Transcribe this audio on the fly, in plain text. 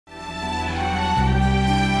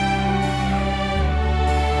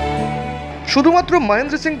শুধুমাত্র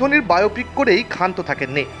মহেন্দ্র সিং ধোনির বায়োপিক করেই ক্ষান্ত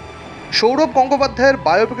থাকেননি। সৌরভ গঙ্গোপাধ্যায়ের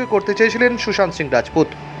বায়োপিকে করতে চেয়েছিলেন সুশান্ত সিং রাজপুত।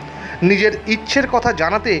 নিজের ইচ্ছের কথা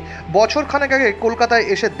জানাতে বছর খানেক আগে কলকাতায়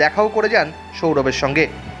এসে দেখাও করে যান সৌরভের সঙ্গে।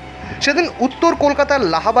 সেদিন উত্তর কলকাতার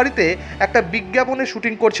লাহাবাড়িতে একটা বিজ্ঞাপনে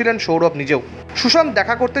শুটিং করছিলেন সৌরভ নিজেও। সুশান্ত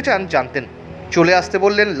দেখা করতে চান জানতেন, চলে আসতে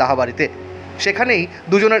বললেন লাহাবাড়িতে। সেখানেই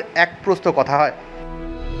দুজনের এক প্রস্ত কথা হয়।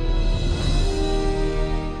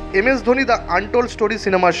 MS Dhoni the untold story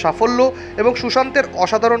সিনেমার সাফল্য এবং সুশান্তের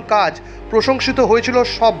অসাধারণ কাজ প্রশংসিত হয়েছিল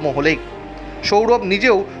সব মহলেই। সৌরভ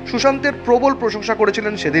নিজেও সুশান্তের প্রবল প্রশংসা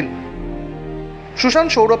করেছিলেন সেদিন।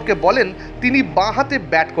 সুশান্ত সৌরভকে বলেন তিনি বাঁ হাতে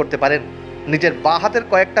ব্যাট করতে পারেন। নিজের বাঁ হাতের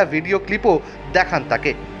কয়েকটা ভিডিও ক্লিপও দেখান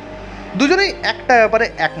তাকে। দুজনেই একটা ব্যাপারে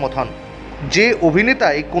একমত হন, যে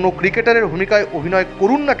অভিনেতাই কোনো ক্রিকেটারের ভূমিকায় অভিনয়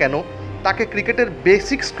করুন না কেন, তাকে ক্রিকেটের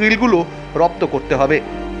বেসিক স্কিলগুলো রপ্ত করতে হবে।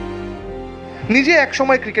 নিজে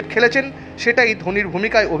একসময় ক্রিকেট খেলেছেন, সেটাই ধোনির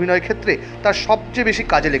ভূমিকায় অভিনয় ক্ষেত্রে তার সবচেয়ে বেশি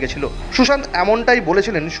কাজে লেগেছিল। সুশান্ত এমনটাই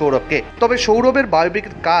বলেছিলেন সৌরভকে। তবে সৌরভের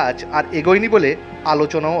বায়োপিকের কাজ আর এগোয়নি বলে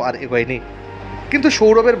আলোচনাও আর এগোয়নি। কিন্তু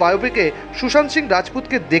সৌরভের বায়োপিকে সুশান্ত সিং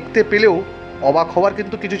রাজপুতকে দেখতে পেলেও অবাক হওয়ার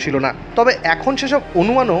কিন্তু কিছু ছিল না। তবে এখন সেসব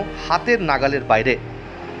অনুমানও হাতের নাগালের বাইরে।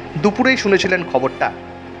 দুপুরেই শুনেছিলেন খবরটা।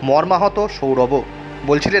 মর্মাহত সৌরভও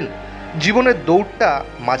বলছিলেন, জীবনের দৌড়টা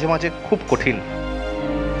মাঝে মাঝে খুব কঠিন।